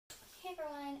Hey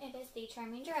everyone, it is the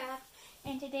Charming Giraffe,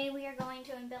 and today we are going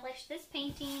to embellish this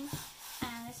painting.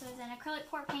 This was an acrylic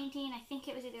pour painting. I think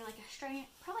it was either like a strainer,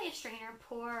 probably a strainer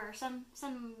pour or some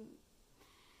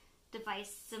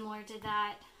device similar to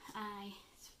that.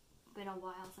 It's been a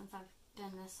while since I've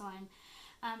done this one.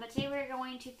 But today we're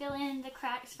going to fill in the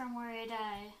cracks from where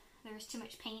there was too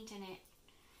much paint and it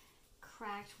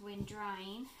cracked when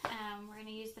drying. We're going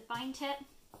to use the fine tip,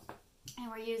 and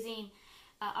we're using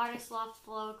Artist Loft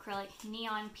Floetrol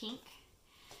Neon Pink.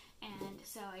 And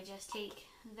so I just take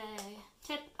the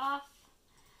tip off.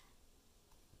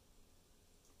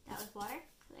 That was water.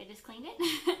 I just cleaned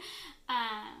it.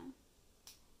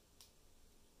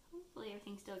 Hopefully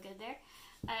everything's still good there.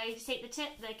 I just take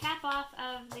the cap off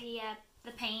of the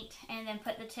paint, and then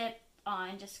put the tip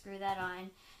on. Just screw that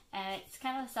on. It's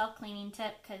kind of a self-cleaning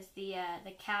tip because the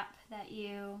cap that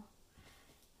you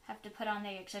have to put on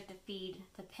there, you actually have to feed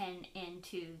the pen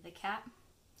into the cap,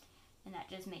 and that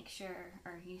just makes sure,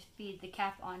 or you feed the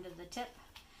cap onto the tip,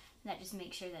 and that just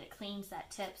makes sure that it cleans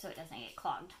that tip so it doesn't get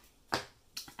clogged.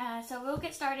 So we'll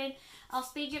get started. I'll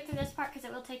speed you up through this part because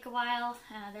it will take a while.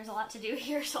 There's a lot to do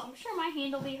here, so I'm sure my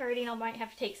hand will be hurting. I might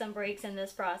have to take some breaks in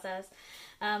this process.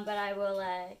 But I will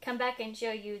come back and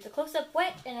show you the close-up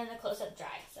wet and then the close-up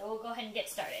dry. So we'll go ahead and get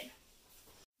started.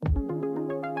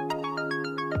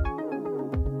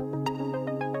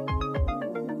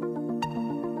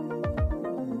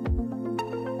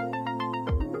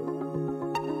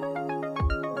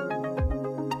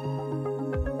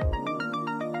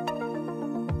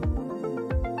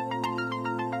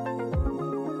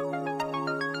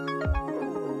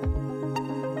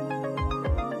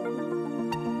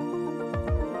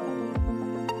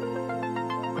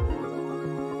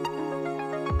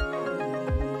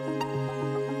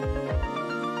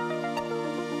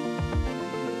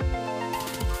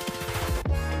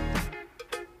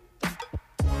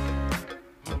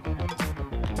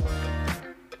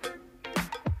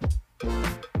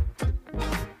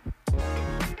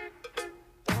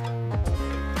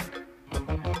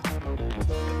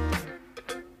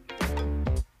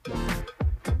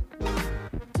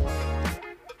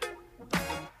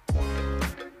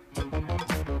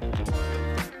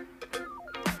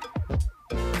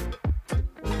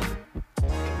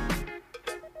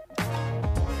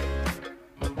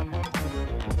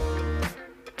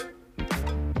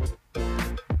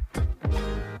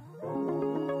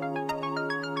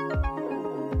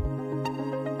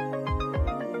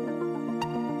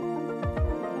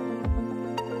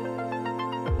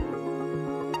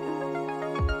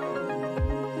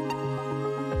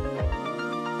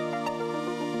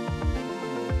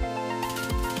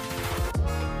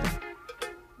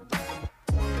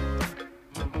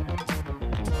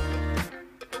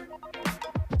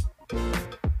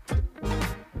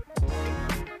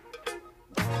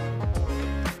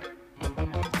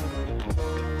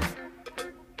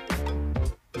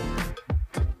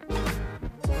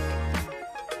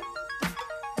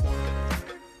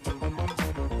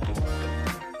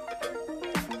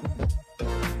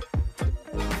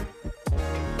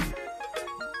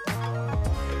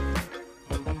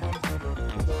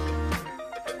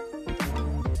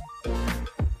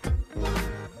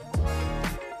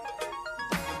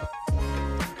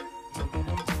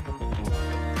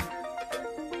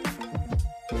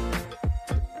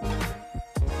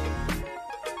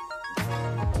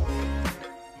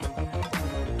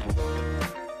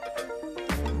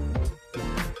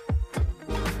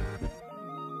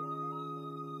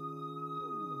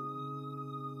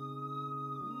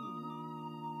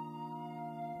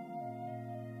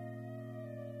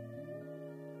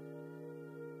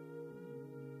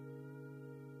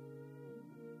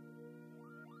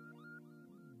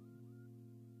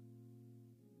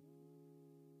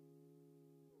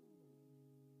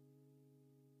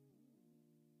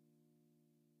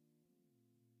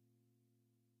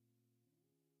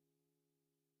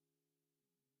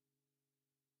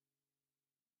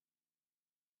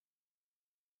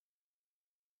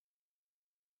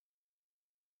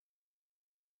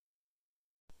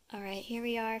 Alright, here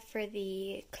we are for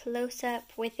the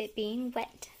close-up with it being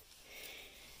wet.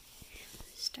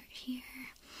 Start here.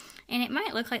 And it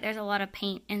might look like there's a lot of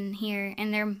paint in here,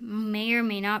 and there may or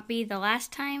may not be. The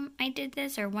last time I did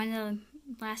this, or one of the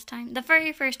last time, the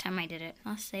very first time I did it,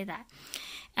 I'll say that.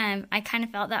 I kind of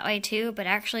felt that way too, but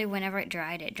actually whenever it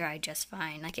dried just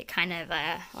fine. Like it kind of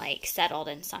like settled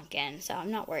and sunk in, so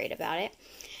I'm not worried about it.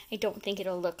 I don't think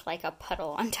it'll look like a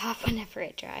puddle on top whenever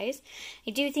it dries.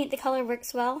 I do think the color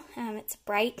works well. It's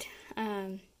bright.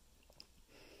 So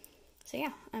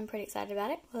yeah, I'm pretty excited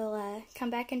about it. We'll come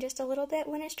back in just a little bit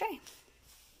when it's dry.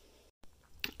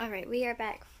 Alright, we are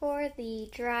back for the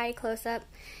dry close-up.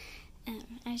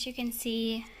 As you can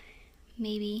see,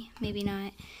 maybe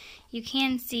not, you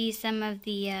can see some of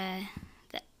the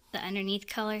underneath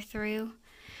color through.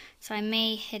 So I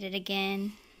may hit it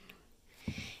again.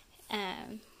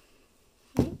 There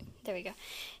we go.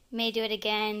 May do it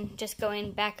again, just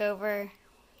going back over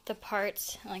the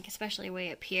parts, like especially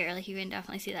way up here. Like you can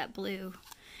definitely see that blue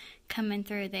coming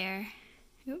through there.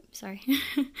 Oops, sorry.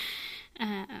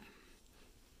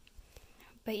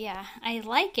 But yeah, I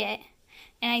like it,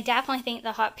 and I definitely think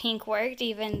the hot pink worked,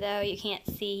 even though you can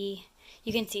see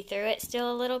through it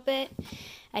still a little bit.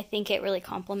 I think it really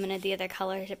complemented the other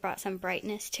colors. It brought some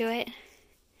brightness to it,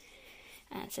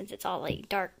 since it's all like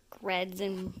dark reds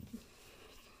and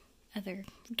other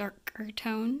darker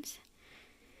tones.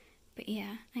 But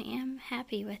yeah, I am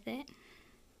happy with it.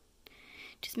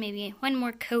 Just maybe one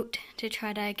more coat to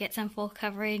try to get some full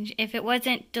coverage. If it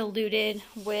wasn't diluted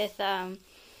with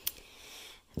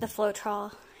the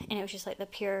floetrol and it was just like the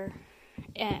pure,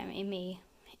 it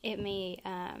may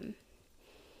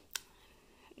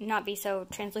not be so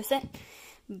translucent,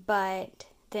 but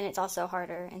then it's also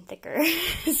harder and thicker.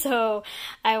 So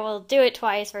I will do it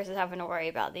twice versus having to worry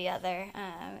about the other.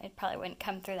 It probably wouldn't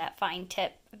come through that fine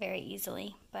tip very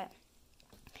easily, but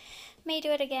may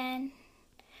do it again.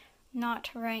 Not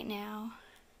right now.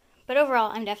 But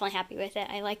overall, I'm definitely happy with it.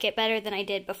 I like it better than I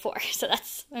did before, so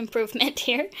that's improvement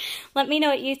here. Let me know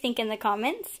what you think in the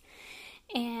comments.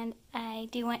 And I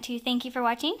do want to thank you for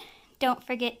watching. Don't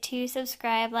forget to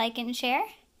subscribe, like, and share.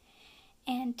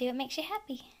 And do what makes you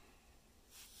happy.